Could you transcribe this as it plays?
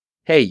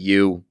Hey,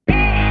 you.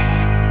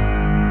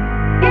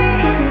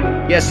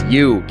 Yes,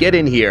 you. Get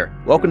in here.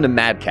 Welcome to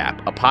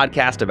Madcap, a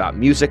podcast about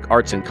music,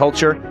 arts, and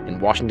culture in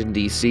Washington,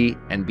 D.C.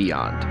 and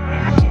beyond.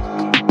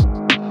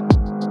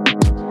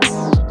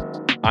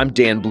 I'm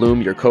Dan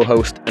Bloom, your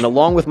co-host, and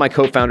along with my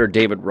co-founder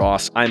David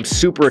Ross, I'm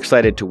super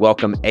excited to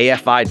welcome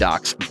AFI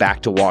Docs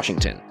back to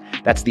Washington.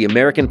 That's the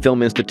American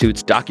Film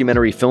Institute's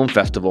documentary film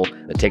festival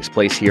that takes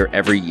place here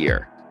every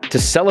year. To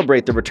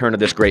celebrate the return of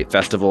this great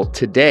festival,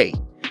 today,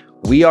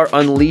 we are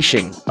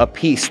unleashing a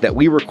piece that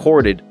we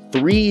recorded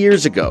 3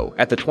 years ago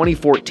at the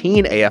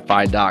 2014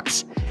 AFI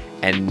Docs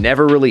and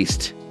never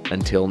released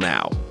until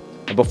now.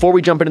 And before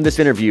we jump into this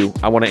interview,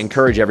 I want to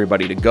encourage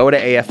everybody to go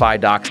to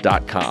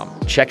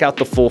afidocs.com, check out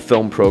the full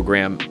film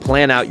program,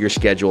 plan out your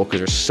schedule because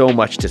there's so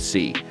much to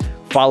see.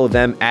 Follow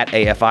them at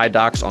AFI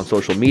Docs on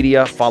social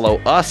media, follow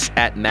us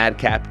at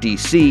Madcap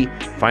DC,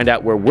 find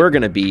out where we're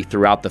going to be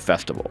throughout the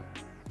festival.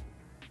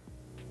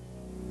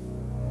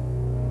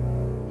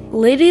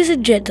 Ladies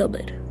and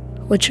gentlemen,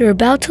 what you're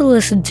about to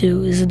listen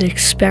to is an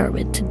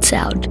experiment in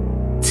sound.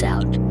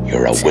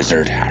 You're a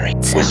wizard, Harry.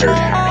 Wizard,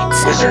 Harry.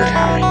 Wizard,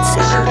 Harry.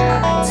 Wizard,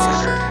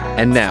 Harry.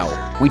 And now,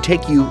 we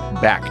take you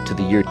back to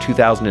the year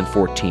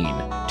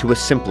 2014, to a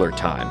simpler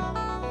time.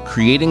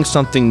 Creating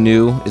something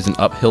new is an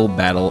uphill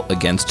battle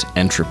against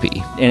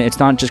entropy. And it's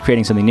not just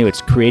creating something new,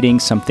 it's creating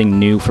something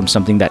new from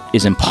something that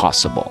is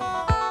impossible.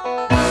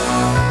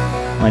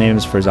 My name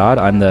is Farzad.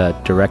 I'm the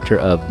director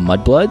of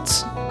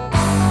Mudbloods.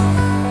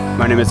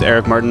 My name is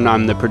Eric Martin.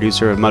 I'm the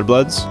producer of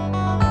Mudbloods.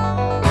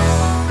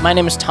 My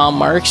name is Tom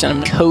Marks, and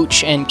I'm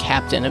coach and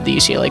captain of the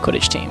UCLA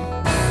Quidditch team.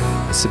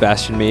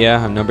 Sebastian Mia.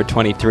 I'm number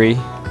 23.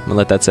 I'm going to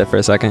let that sit for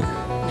a second.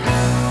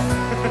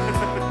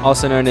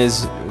 Also known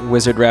as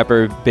Wizard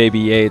Rapper Baby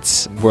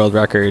Yates, world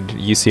record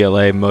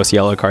UCLA most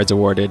yellow cards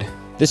awarded.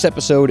 This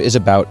episode is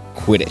about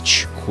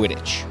Quidditch.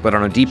 But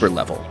on a deeper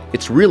level,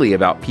 it's really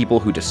about people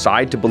who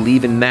decide to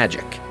believe in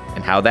magic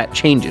and how that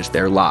changes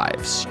their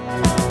lives.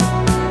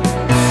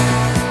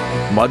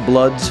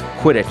 Mudbloods,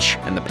 Quidditch,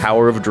 and the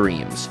Power of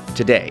Dreams,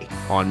 today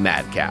on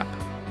Madcap.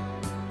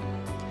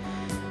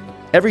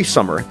 Every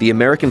summer, the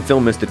American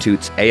Film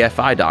Institute's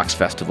AFI Docs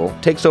Festival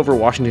takes over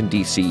Washington,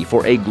 D.C.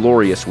 for a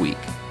glorious week.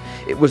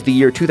 It was the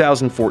year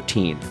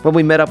 2014 when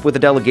we met up with a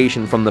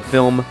delegation from the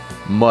film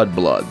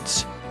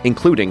Mudbloods,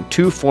 including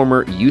 2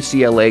 former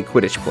UCLA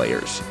Quidditch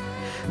players.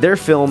 Their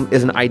film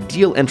is an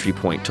ideal entry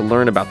point to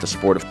learn about the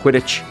sport of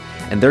Quidditch,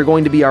 and they're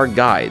going to be our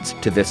guides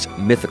to this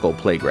mythical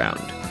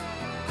playground.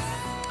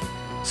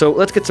 So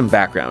let's get some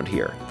background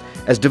here.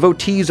 As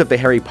devotees of the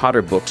Harry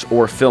Potter books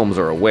or films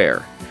are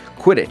aware,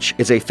 Quidditch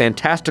is a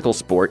fantastical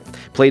sport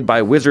played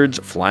by wizards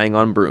flying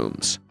on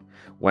brooms.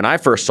 When I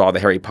first saw the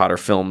Harry Potter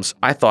films,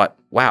 I thought,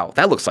 wow,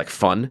 that looks like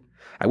fun.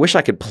 I wish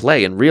I could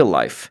play in real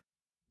life.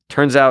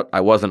 Turns out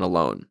I wasn't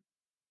alone.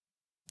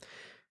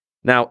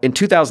 Now, in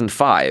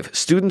 2005,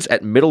 students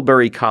at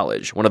Middlebury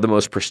College, one of the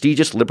most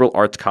prestigious liberal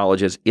arts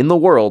colleges in the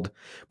world,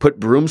 put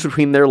brooms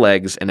between their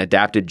legs and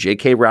adapted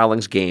J.K.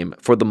 Rowling's game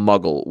for the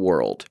Muggle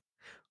world.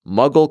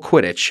 Muggle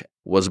Quidditch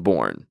was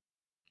born.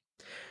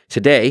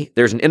 Today,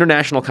 there's an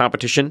international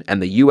competition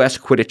and the U.S.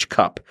 Quidditch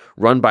Cup,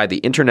 run by the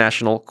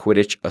International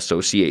Quidditch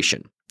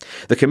Association.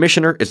 The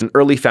commissioner is an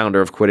early founder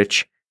of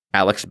Quidditch,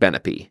 Alex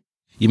Benepe.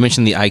 You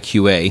mentioned the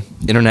IQA,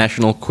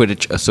 International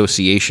Quidditch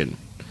Association.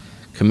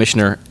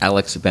 Commissioner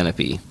Alex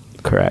Benepe.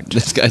 Correct.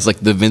 This guy's like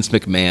the Vince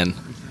McMahon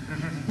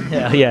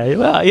Yeah.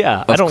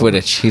 of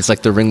Quidditch. He's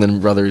like the Ringling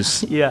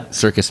Brothers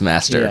circus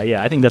master.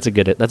 Yeah. I think that's a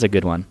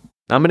good one.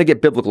 I'm going to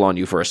get biblical on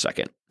you for a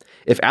second.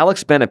 If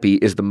Alex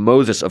Benepe is the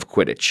Moses of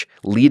Quidditch,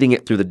 leading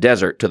it through the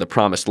desert to the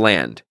promised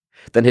land,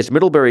 then his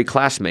Middlebury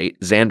classmate,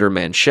 Xander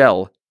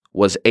Manchell,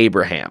 was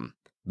Abraham,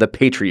 the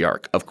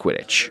patriarch of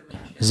Quidditch.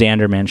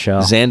 Xander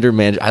Manchell.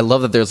 I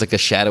love that there's like a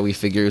shadowy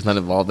figure who's not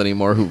involved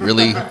anymore who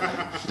really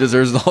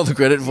deserves all the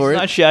credit for it.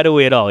 Not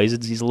shadowy at all.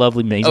 He's a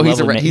lovely man.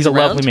 He's a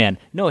lovely man.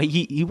 No,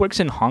 he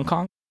works in Hong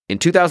Kong. In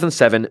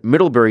 2007,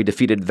 Middlebury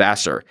defeated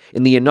Vassar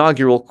in the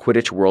inaugural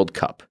Quidditch World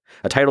Cup,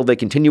 a title they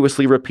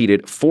continuously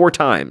repeated 4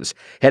 times,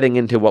 heading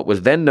into what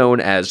was then known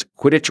as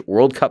Quidditch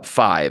World Cup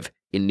 5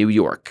 in New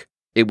York.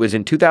 It was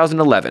in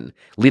 2011,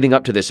 leading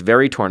up to this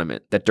very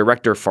tournament, that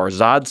director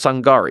Farzad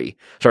Sangari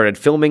started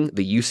filming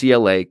the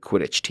UCLA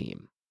Quidditch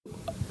team.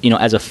 You know,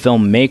 as a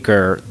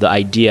filmmaker, the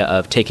idea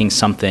of taking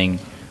something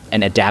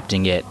and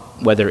adapting it,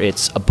 whether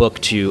it's a book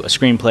to a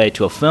screenplay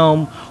to a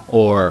film,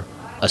 or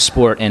a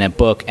sport and a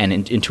book and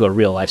into a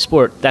real life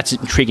sport, that's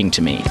intriguing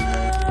to me.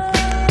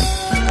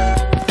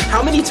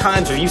 How many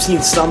times have you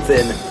seen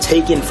something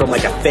taken from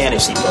like a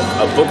fantasy book,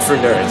 a book for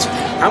nerds?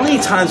 How many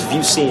times have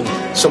you seen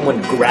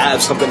someone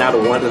grab something out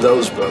of one of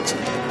those books,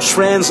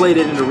 translate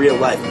it into real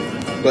life?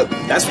 But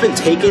that's been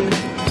taken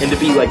and to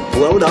be like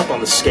blown up on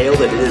the scale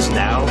that it is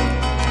now.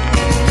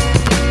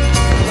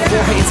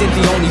 forehead isn't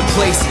the only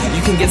place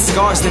you can get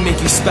scars that make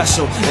you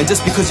special. And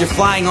just because you're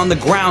flying on the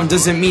ground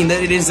doesn't mean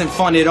that it isn't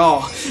fun at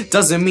all.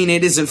 Doesn't mean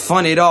it isn't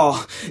fun at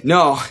all.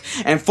 No.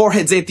 And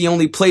foreheads ain't the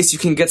only place you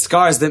can get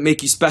scars that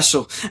make you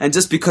special. And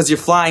just because you're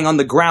flying on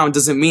the ground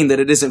doesn't mean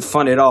that it isn't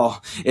fun at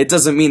all. It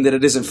doesn't mean that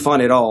it isn't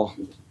fun at all.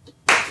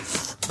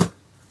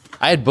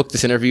 I had booked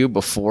this interview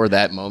before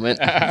that moment,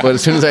 but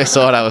as soon as I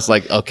saw it, I was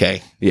like,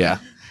 okay, yeah.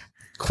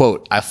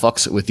 Quote, I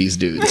fucks with these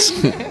dudes.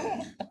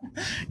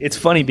 It's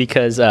funny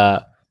because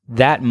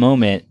that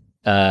moment,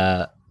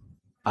 I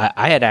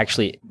had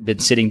actually been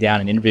sitting down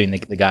and interviewing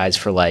the guys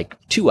for like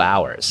 2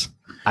 hours.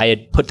 I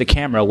had put the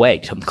camera away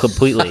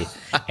completely.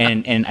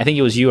 and I think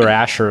it was you or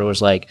Asher who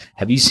was like,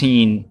 have you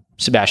seen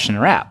Sebastian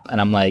rap?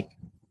 And I'm like,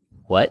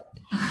 what?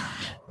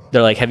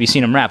 They're like, have you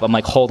seen him rap? I'm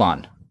like, hold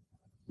on.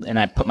 And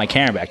I put my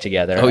camera back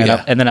together.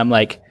 And then I'm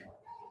like,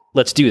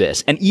 let's do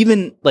this. And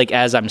even like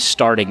as I'm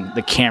starting,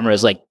 the camera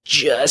is like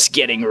just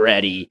getting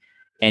ready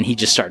and he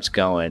just starts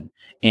going.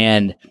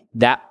 And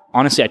that,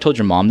 honestly, I told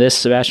your mom this,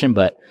 Sebastian,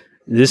 but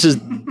this is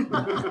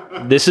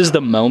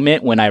the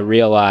moment when I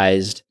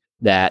realized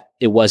that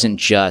it wasn't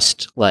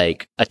just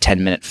like a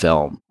 10-minute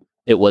film.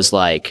 It was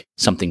like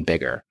something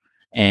bigger.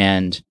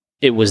 And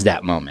it was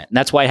that moment. And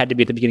that's why it had to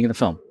be at the beginning of the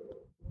film.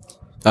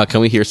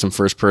 Can we hear some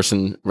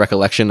first-person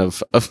recollection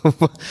of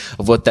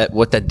what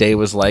that day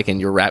was like in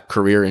your rap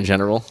career in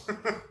general?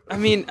 I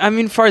mean,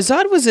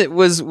 Farzad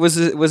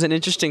was an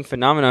interesting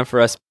phenomenon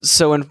for us.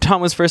 So when Tom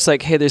was first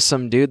like, "Hey, there's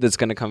some dude that's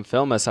gonna come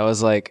film us," I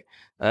was like,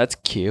 "That's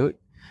cute."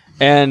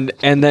 And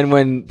then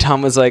when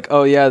Tom was like,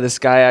 "Oh yeah, this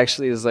guy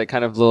actually is like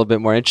kind of a little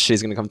bit more interested.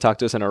 He's gonna come talk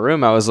to us in our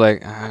room," I was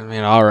like, "I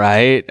mean, all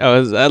right."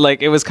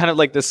 It was kind of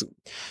like this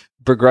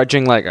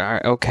begrudging, like, all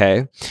right,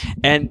 okay.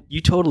 And you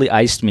totally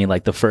iced me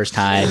like the first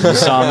time you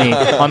saw me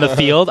on the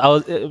field.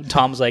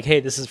 Tom was like,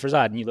 "Hey, this is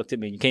Farzad," and you looked at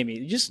me and you came in.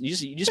 You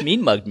just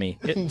mean mugged me.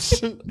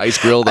 Ice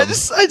grilled him.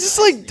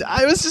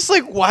 I was just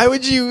like, why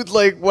would you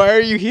like? Why are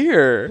you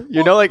here?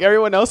 You know, like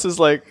everyone else is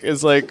like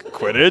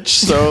Quidditch.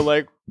 So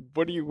like,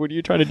 what are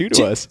you trying to do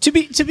to us? To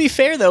be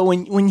fair though,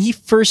 when he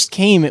first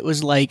came, it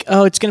was like,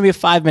 oh, it's gonna be a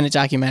 5-minute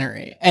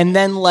documentary, and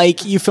then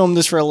like you filmed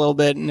this for a little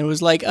bit, and it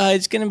was like,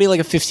 it's gonna be like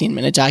a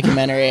 15-minute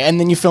documentary, and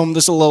then you filmed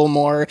this a little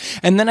more,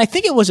 and then I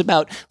think it was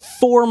about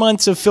 4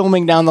 months of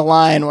filming down the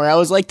line where I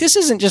was like, this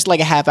isn't just like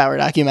a half-hour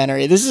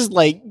documentary. This is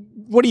like,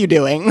 what are you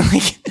doing?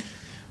 Like.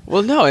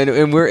 Well, no,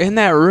 and we're in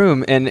that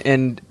room,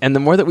 and the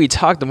more that we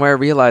talked, the more I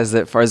realized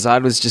that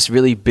Farzad was just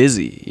really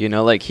busy. You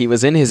know, like he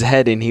was in his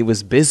head and he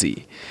was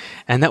busy.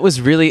 And that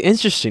was really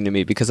interesting to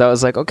me because I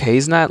was like, okay,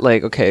 he's not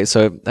like, okay,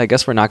 so I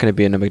guess we're not going to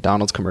be in a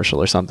McDonald's commercial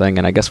or something.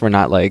 And I guess we're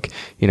not like,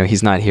 you know,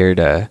 he's not here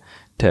to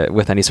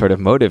with any sort of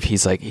motive.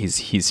 He's like,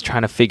 he's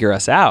trying to figure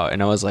us out.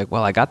 And I was like,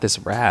 well, I got this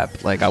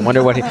rap. Like, I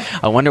wonder what he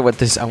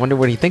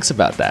thinks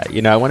about that.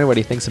 You know, I wonder what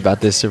he thinks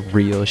about this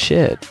real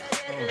shit.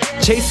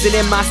 Chasing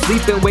in my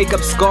sleep and wake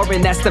up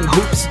scoring, that's them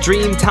hoops.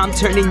 Dream time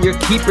turning your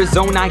keeper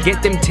zone. I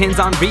get them tens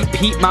on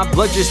repeat. My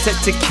blood just set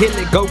to kill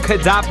it. Go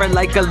cadaver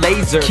like a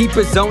laser.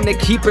 Keeper zone to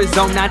keeper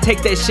zone. I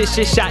take that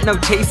shit shot, no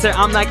chaser.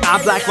 I'm like,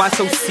 I black, why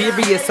so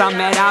serious? I'm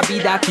mad, I be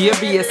that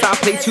furious. I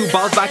play 2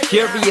 balls by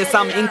curious.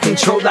 I'm in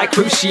control like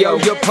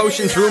Crucio. Your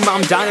potions room,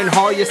 I'm down in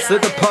hall. Your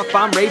slither puff,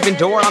 I'm Raven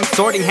Door. I'm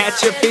sorting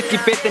hats, your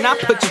 55th, and I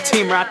put your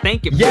team where I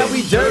think it. Yeah,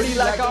 we dirty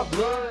like our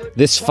blood.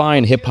 This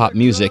fine hip-hop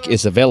music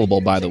is available,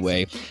 by the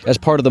way, as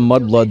part of the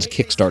Mudbloods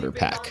Kickstarter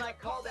pack.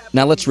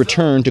 Now let's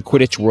return to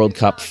Quidditch World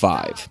Cup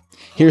 5.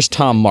 Here's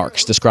Tom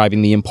Marks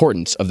describing the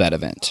importance of that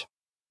event.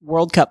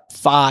 World Cup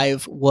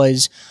 5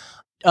 was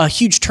a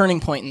huge turning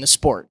point in the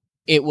sport.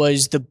 It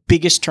was the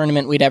biggest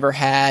tournament we'd ever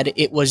had.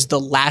 It was the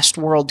last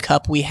World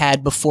Cup we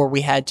had before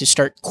we had to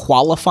start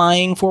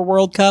qualifying for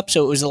World Cup.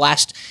 So it was the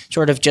last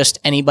sort of just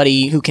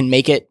anybody who can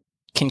make it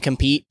can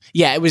compete.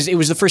 Yeah, it was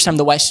the first time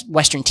the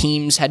Western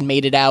teams had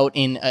made it out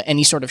in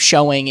any sort of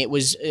showing. It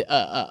was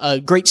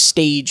a great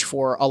stage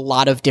for a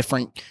lot of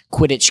different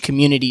Quidditch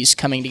communities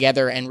coming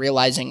together and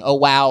realizing, oh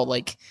wow,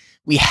 like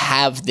we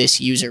have this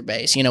user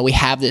base, you know, we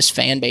have this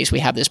fan base, we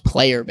have this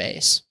player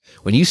base.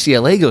 When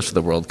UCLA goes to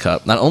the World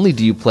Cup, not only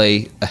do you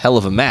play a hell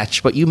of a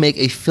match, but you make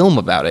a film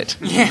about it.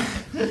 Yeah.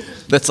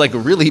 That's like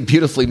really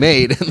beautifully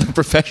made and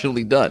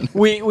professionally done.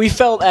 We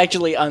felt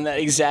actually on that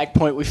exact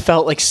point, we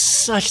felt like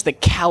such the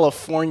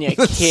California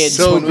kids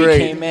so when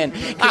great. We came in.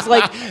 Because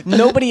like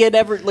nobody had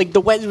ever, like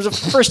it was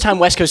the first time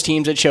West Coast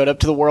teams had showed up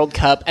to the World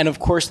Cup. And of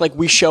course, like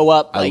we show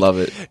up. Like, I love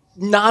it.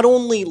 Not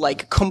only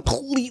like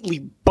completely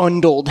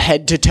bundled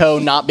head to toe,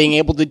 not being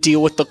able to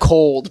deal with the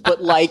cold,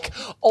 but like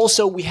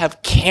also we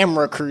have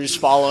camera crews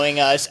following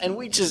us, and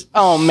we just,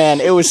 oh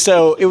man, it was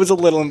a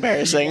little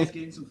embarrassing. Were you guys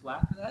getting some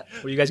flack for that?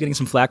 Were you guys getting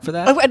some flack for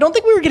that? I don't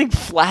think we were getting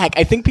flack.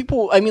 I think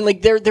people, I mean,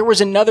 like there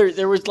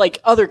was like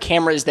other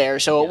cameras there,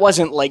 so it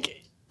wasn't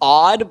like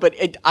odd, but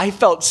I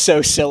felt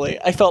so silly.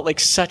 I felt like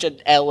such an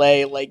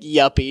LA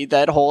yuppie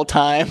that whole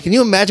time. Can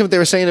you imagine what they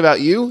were saying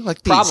about you?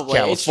 Like, these Probably.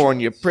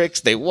 California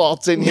pricks, they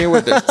waltz in here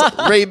with their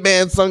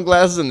Ray-Ban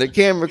sunglasses and their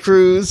camera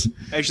crews.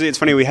 Actually, it's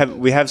funny. We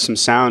have some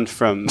sound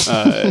from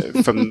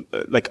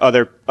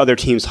other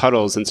teams'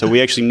 huddles, and so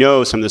we actually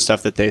know some of the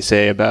stuff that they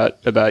say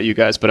about you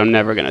guys. But I'm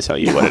never going to tell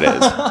you what it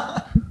is.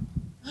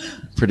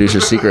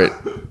 Producer's secret.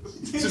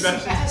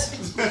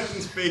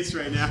 Sebastian's face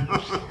right now.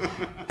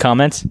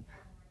 Comments?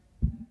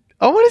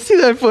 I want to see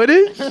that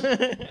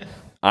footage.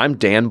 I'm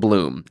Dan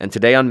Bloom, and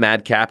today on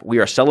Madcap, we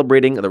are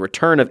celebrating the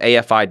return of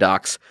AFI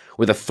docs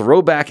with a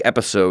throwback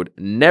episode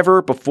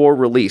never before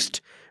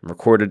released and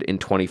recorded in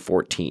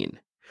 2014.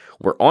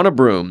 We're on a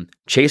broom,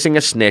 chasing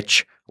a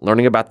snitch,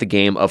 learning about the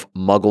game of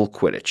Muggle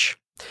Quidditch.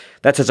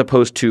 That's as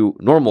opposed to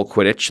normal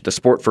Quidditch, the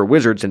sport for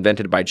wizards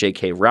invented by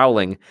J.K.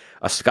 Rowling,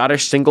 a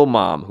Scottish single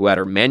mom who had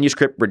her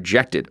manuscript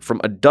rejected from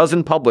a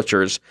dozen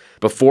publishers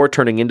before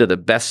turning into the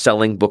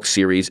best-selling book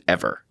series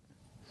ever.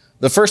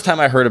 The first time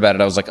I heard about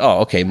it, I was like, oh,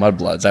 okay,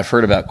 Mudbloods. I've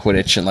heard about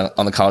Quidditch, and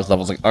on the college level, I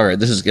was like, all right,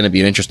 this is going to be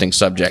an interesting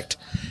subject.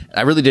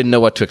 I really didn't know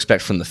what to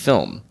expect from the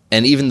film.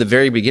 And even the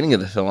very beginning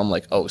of the film, I'm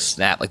like, oh,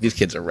 snap, like these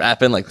kids are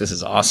rapping, like this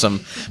is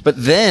awesome. But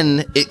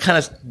then it kind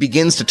of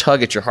begins to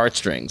tug at your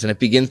heartstrings, and it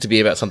begins to be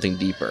about something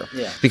deeper.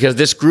 Yeah. Because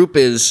this group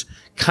is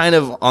kind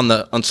of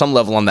on some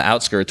level on the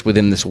outskirts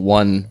within this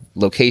one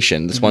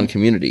location, this one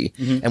community.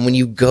 Mm-hmm. And when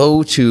you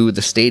go to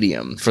the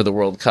stadium for the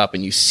World Cup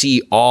and you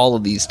see all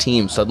of these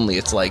teams, suddenly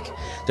it's like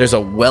there's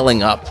a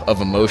welling up of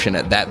emotion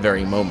at that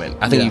very moment.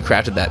 I think you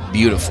crafted that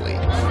beautifully.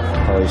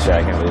 Holy shit,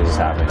 I can't believe this is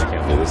happening. I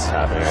can't believe this is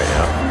happening right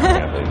now. I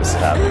can't believe this is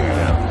happening right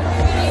now.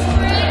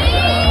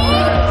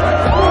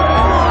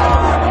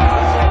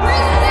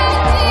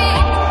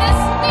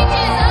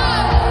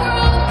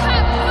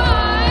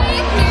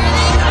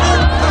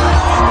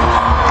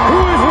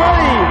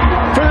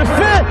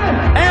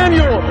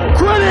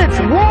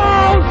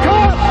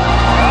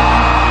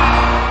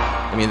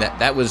 I mean,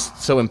 that was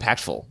so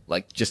impactful,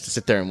 like just to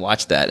sit there and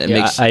watch that.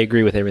 I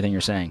agree with everything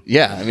you're saying.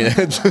 Yeah, I mean,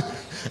 so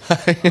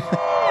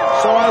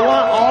I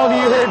want all of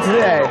you here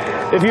today,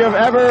 if you have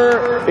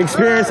ever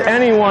experienced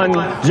anyone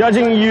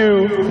judging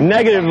you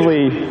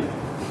negatively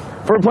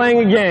for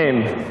playing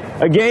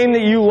a game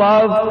that you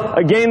love,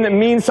 a game that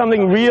means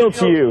something real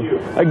to you,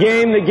 a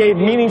game that gave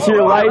meaning to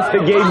your life,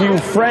 that gave you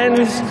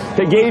friends,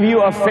 that gave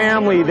you a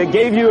family, that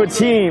gave you a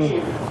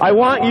team, I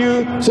want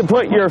you to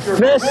put your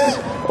fists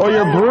or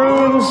your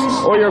brooms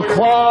or your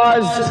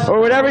claws or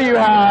whatever you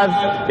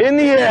have in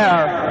the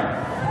air.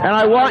 And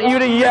I want you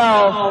to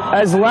yell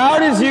as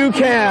loud as you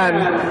can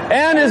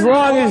and as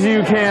long as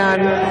you can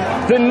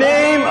the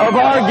name of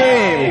our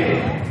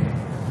game.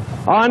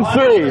 On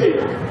 3.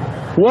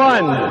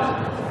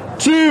 1,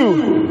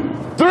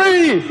 2,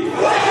 3.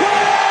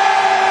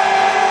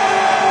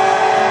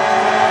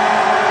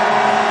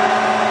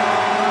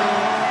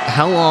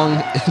 How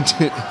long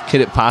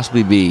could it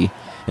possibly be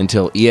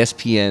until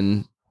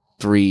ESPN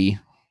 3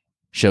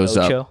 shows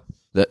up?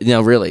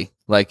 Really,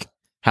 like,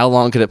 how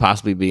long could it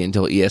possibly be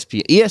until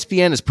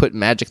ESPN has put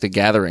Magic the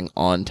Gathering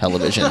on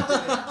television?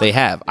 They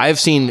have. I've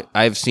seen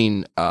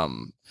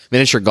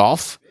miniature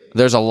golf.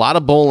 There's a lot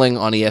of bowling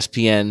on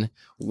ESPN.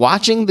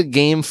 Watching the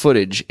game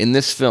footage in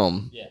this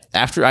film,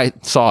 after I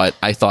saw it,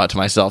 I thought to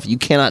myself, you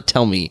cannot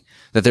tell me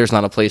that there's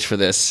not a place for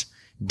this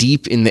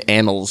deep in the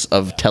annals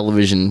of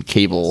television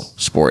cable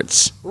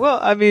sports. Well,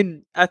 I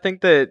mean, I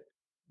think that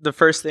the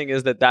first thing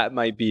is that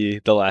might be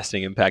the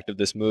lasting impact of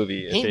this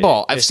movie.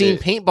 Paintball. I've seen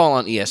paintball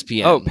on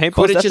ESPN. Oh,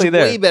 paintball's definitely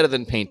there. Way better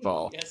than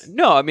paintball.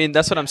 No, I mean,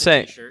 that's what I'm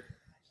saying.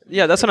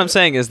 Yeah, that's what I'm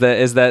saying is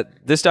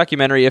that this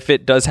documentary, if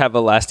it does have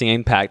a lasting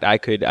impact, I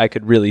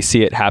could really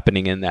see it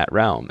happening in that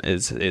realm.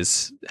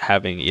 Is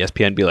having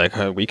ESPN be like,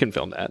 oh, we can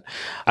film that.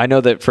 I know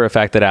that for a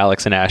fact that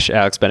Alex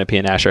Benepi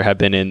and Asher have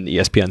been in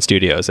ESPN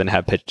studios and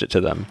have pitched it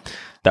to them.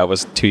 That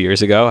was 2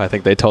 years ago. I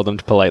think they told them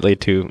politely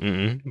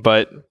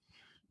but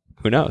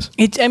who knows?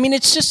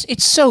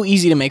 It's so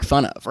easy to make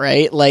fun of,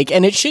 right? Like,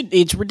 and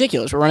it's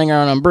ridiculous. We're running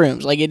around on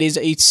brooms. Like, it is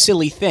a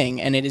silly thing,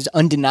 and it is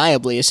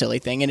undeniably a silly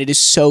thing, and it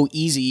is so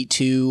easy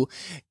to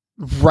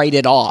write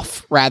it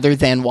off rather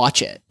than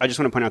watch it. I just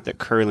want to point out that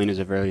curling is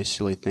a very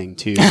silly thing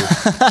too,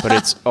 but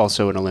it's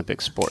also an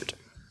Olympic sport.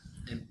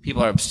 And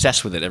people are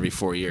obsessed with it every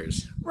 4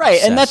 years. Right,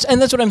 obsessed.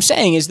 and that's what I'm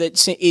saying is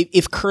that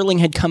if curling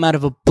had come out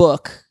of a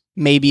book,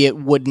 maybe it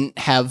wouldn't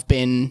have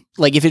been,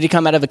 like, if it had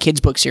come out of a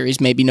kid's book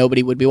series, maybe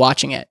nobody would be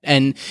watching it.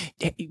 And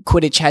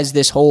Quidditch has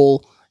this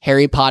whole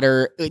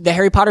the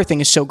Harry Potter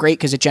thing is so great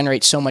because it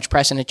generates so much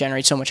press and it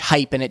generates so much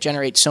hype and it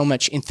generates so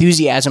much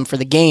enthusiasm for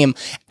the game,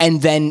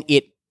 and then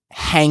it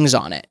hangs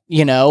on it,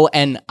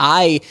 and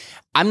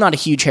I'm not a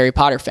huge Harry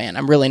Potter fan.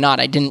 I'm really not.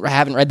 I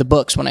haven't read the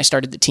books when I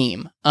started the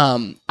team.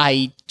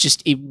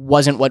 It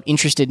wasn't what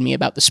interested me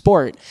about the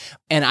sport,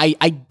 and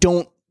I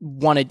don't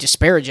want to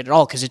disparage it at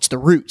all because it's the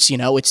roots,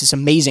 it's this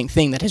amazing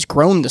thing that has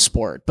grown the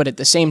sport. But at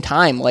the same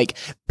time, like,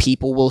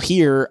 people will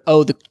hear,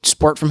 oh, the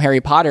sport from Harry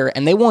Potter,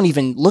 and they won't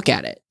even look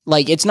at it.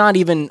 Like, it's not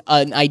even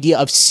an idea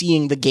of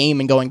seeing the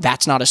game and going,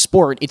 that's not a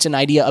sport. It's an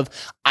idea of,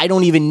 I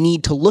don't even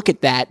need to look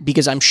at that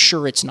because I'm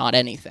sure it's not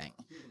anything.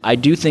 I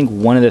do think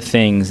one of the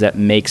things that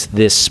makes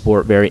this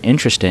sport very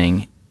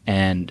interesting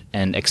and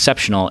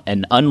exceptional,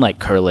 and unlike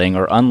curling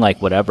or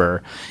unlike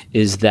whatever,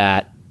 is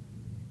that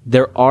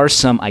there are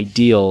some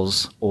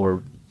ideals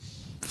or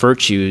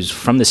virtues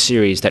from the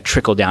series that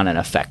trickle down and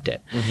affect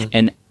it. Mm-hmm.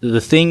 And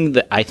the thing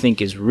that I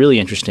think is really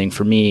interesting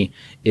for me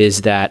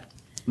is that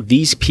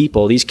these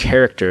people, these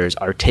characters,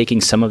 are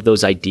taking some of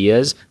those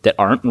ideas that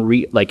aren't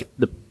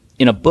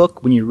in a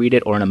book when you read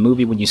it, or in a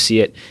movie when you see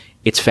it,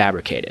 it's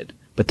fabricated.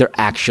 But they're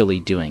actually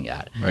doing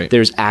that. Right.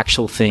 There's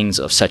actual things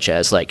of such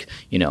as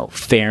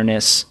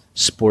fairness,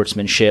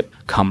 sportsmanship,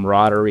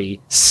 camaraderie,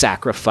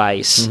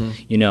 sacrifice.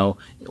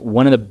 Mm-hmm.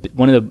 One of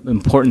the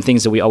important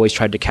things that we always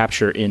tried to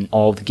capture in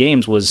all of the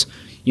games was,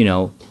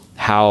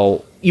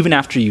 how even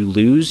after you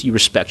lose, you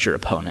respect your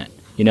opponent.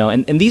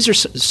 And these are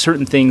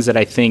certain things that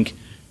I think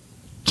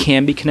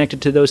can be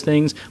connected to those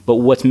things, but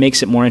what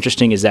makes it more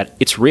interesting is that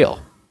it's real.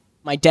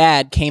 My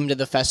dad came to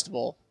the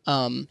festival.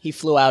 He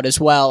flew out as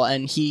well,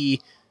 and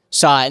he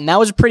saw it, and that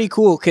was pretty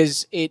cool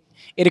because it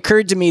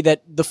occurred to me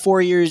that my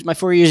 4 years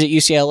at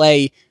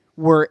UCLA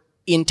were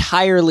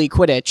entirely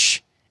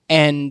Quidditch,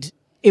 and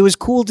it was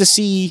cool to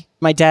see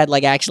my dad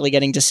actually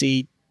getting to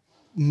see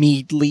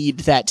me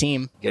lead that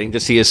team. Getting to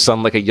see his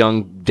son like a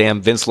young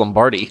damn Vince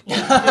Lombardi.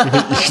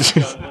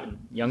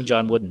 Young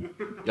John Wooden.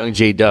 Young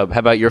J-Dub. How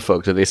about your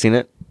folks? Have they seen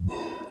it?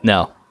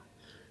 No.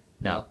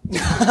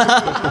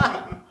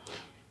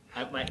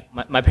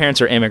 My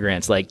parents are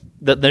immigrants.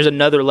 There's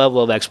another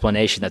level of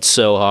explanation that's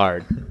so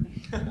hard.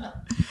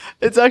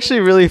 It's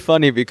actually really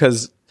funny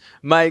because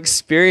my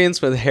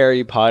experience with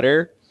Harry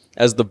Potter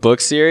as the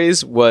book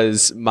series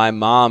was my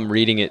mom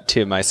reading it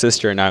to my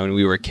sister and I when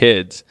we were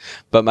kids.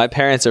 But my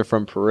parents are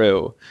from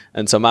Peru.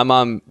 And so my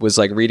mom was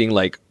reading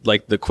like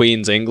the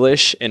Queen's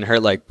English in her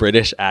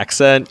British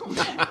accent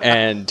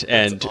and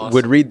awesome.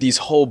 Would read these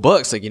whole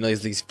books, these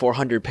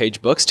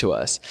 400-page books to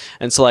us.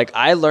 And so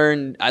I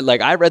learned,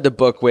 I read the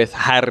book with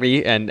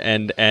Harry and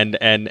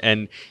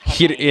Hermione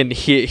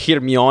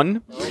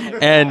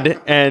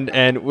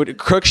and with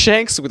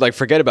Crookshanks, would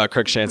forget about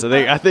Crookshanks.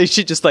 I think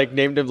she just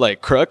named him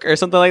Crook or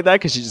something like that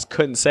because she just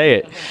couldn't say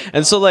it.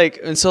 And so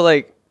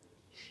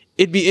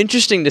it'd be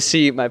interesting to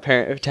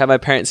have my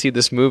parents see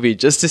this movie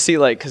just to see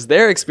because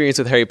their experience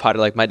with Harry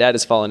Potter, my dad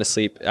has fallen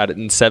asleep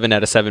in 7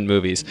 out of 7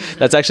 movies.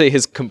 That's actually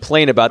his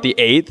complaint about the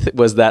 8th,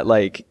 was that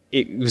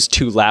it was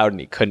too loud and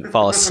he couldn't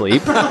fall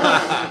asleep.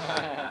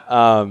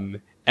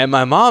 And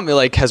my mom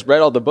has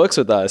read all the books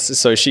with us,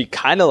 so she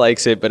kind of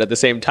likes it, but at the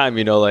same time,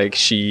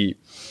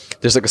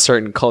 there's a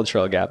certain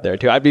cultural gap there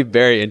too. I'd be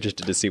very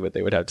interested to see what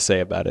they would have to say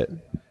about it.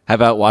 How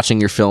about watching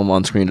your film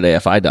on screen at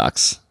AFI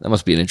Docs? That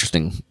must be an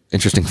interesting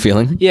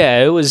feeling.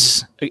 Yeah, it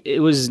was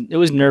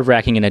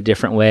nerve-wracking in a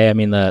different way. I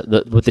mean,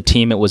 with the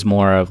team, it was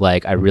more of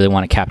I really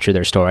want to capture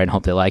their story and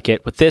hope they like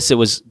it. With this, it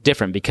was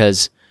different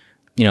because,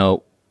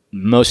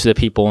 most of the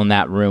people in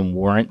that room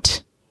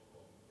weren't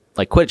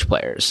Quidditch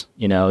players.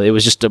 It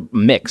was just a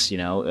mix.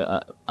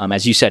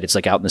 As you said, it's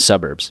out in the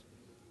suburbs,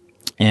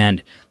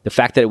 and the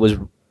fact that it was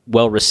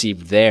well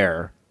received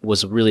there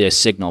was really a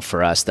signal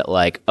for us that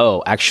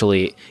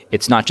actually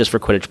it's not just for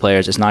Quidditch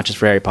players, it's not just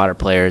for Harry Potter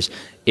players,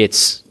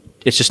 it's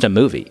just a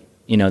movie,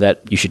 that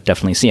you should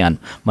definitely see on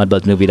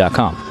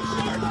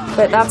mudbloodsmovie.com.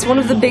 But that's one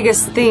of the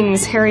biggest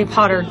things Harry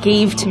Potter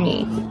gave to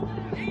me.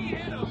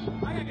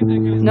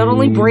 Not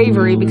only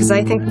bravery, because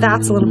I think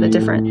that's a little bit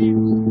different,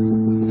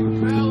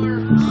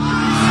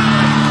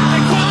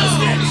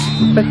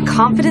 but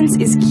confidence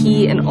is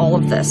key in all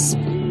of this,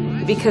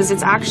 because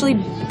it's actually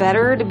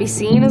better to be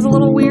seen as a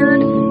little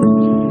weird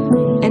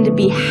and to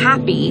be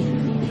happy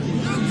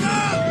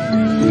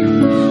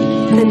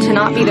than to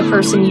not be the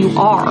person you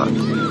are.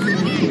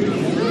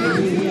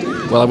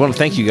 Well, I want to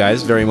thank you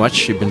guys very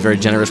much. You've been very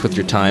generous with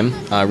your time.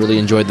 I really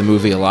enjoyed the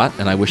movie a lot,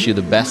 and I wish you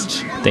the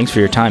best. Thanks for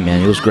your time,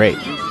 man. It was great.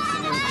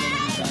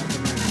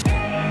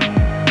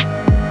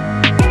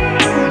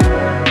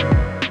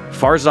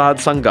 Farzad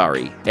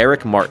Sangari,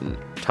 Eric Martin,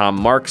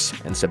 Tom Marks,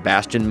 and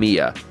Sebastian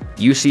Mia,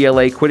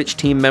 UCLA Quidditch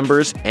team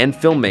members and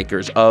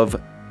filmmakers of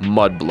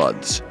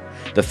Mudbloods.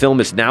 The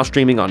film is now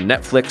streaming on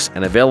Netflix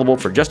and available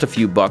for just a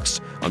few bucks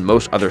on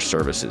most other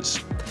services.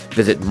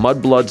 Visit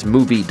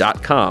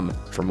mudbloodsmovie.com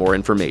for more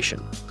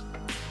information.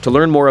 To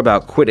learn more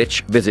about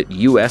Quidditch, visit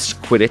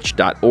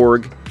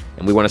usquidditch.org.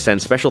 And we want to send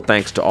special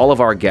thanks to all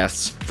of our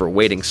guests for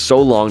waiting so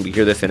long to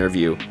hear this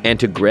interview, and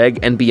to Greg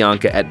and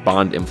Bianca at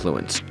Bond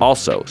Influence.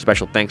 Also,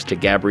 special thanks to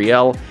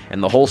Gabrielle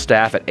and the whole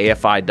staff at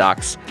AFI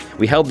Docs.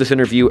 We held this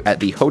interview at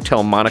the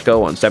Hotel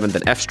Monaco on 7th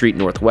and F Street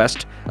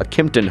Northwest, a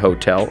Kimpton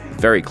hotel,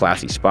 very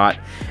classy spot.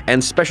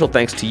 And special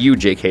thanks to you,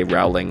 J.K.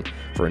 Rowling,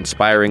 for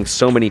inspiring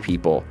so many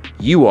people.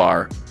 You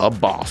are a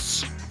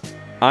boss.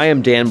 I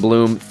am Dan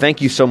Bloom. Thank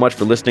you so much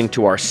for listening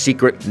to our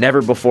secret,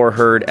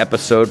 never-before-heard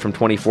episode from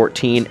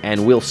 2014,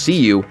 and we'll see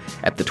you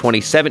at the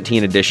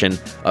 2017 edition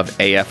of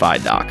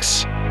AFI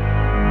Docs.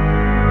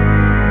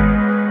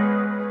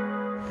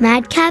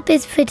 Madcap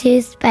is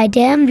produced by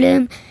Dan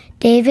Bloom,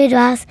 David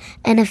Ross,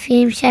 and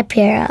Afim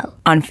Shapiro.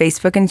 On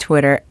Facebook and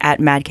Twitter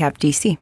 @MadcapDC.